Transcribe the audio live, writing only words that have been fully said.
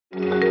To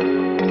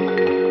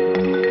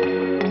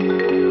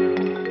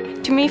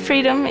me,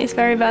 freedom is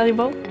very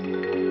valuable.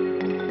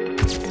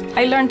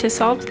 I learned to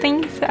solve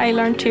things, I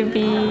learned to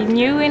be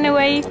new in a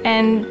way,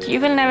 and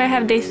you will never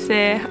have this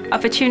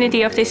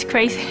opportunity of this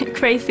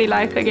crazy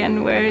life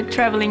again, where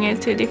traveling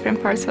into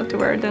different parts of the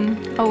world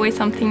and always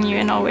something new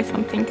and always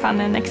something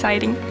fun and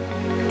exciting.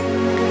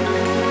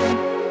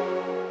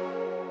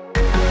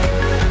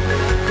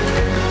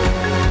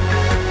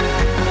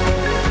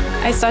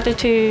 I started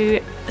to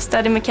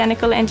study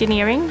mechanical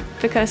engineering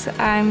because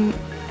I'm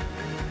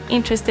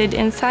interested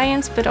in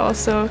science, but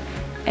also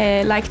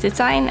like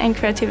design and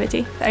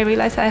creativity. I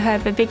realized I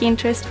have a big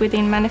interest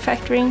within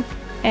manufacturing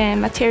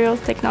and material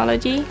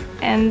technology,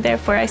 and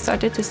therefore I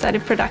started to study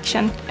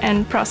production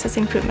and process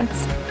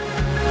improvements.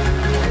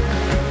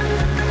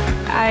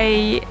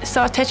 I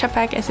saw Tetra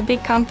Pak as a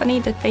big company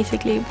that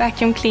basically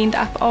vacuum cleaned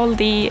up all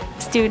the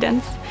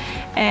students,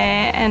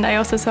 and I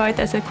also saw it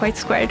as a quite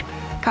squared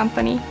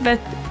company. But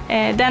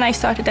then I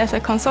started as a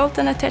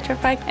consultant at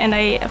Tetra Pak, and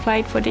I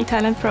applied for the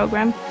talent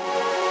program.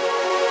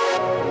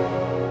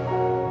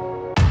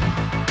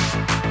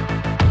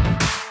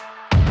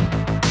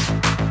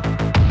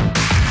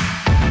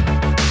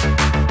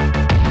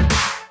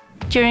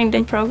 During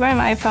the program,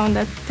 I found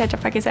that Tetra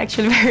Pak is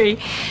actually a very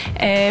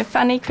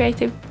funny,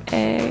 creative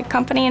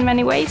company in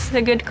many ways.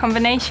 A good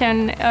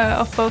combination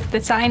of both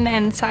design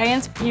and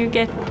science. You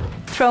get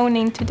thrown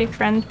into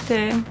different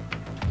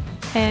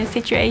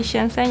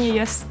situations and you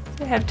just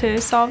have to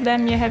solve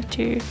them. You have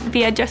to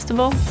be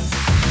adjustable.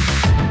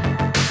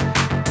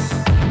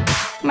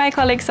 My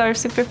colleagues are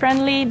super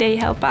friendly, they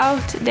help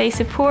out, they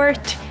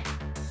support.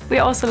 We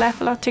also laugh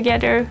a lot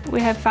together,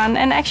 we have fun,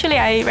 and actually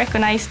I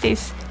recognize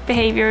this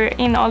behavior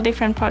in all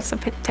different parts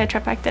of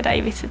Tetra Pak that I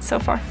visit so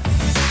far.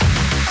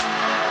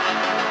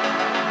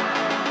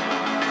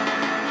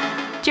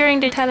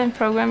 During the talent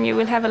program you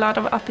will have a lot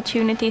of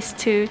opportunities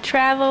to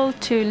travel,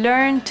 to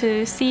learn,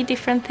 to see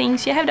different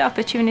things. You have the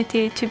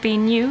opportunity to be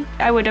new.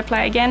 I would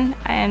apply again,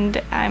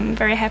 and I'm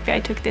very happy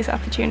I took this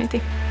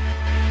opportunity.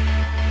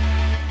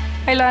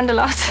 I learned a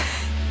lot.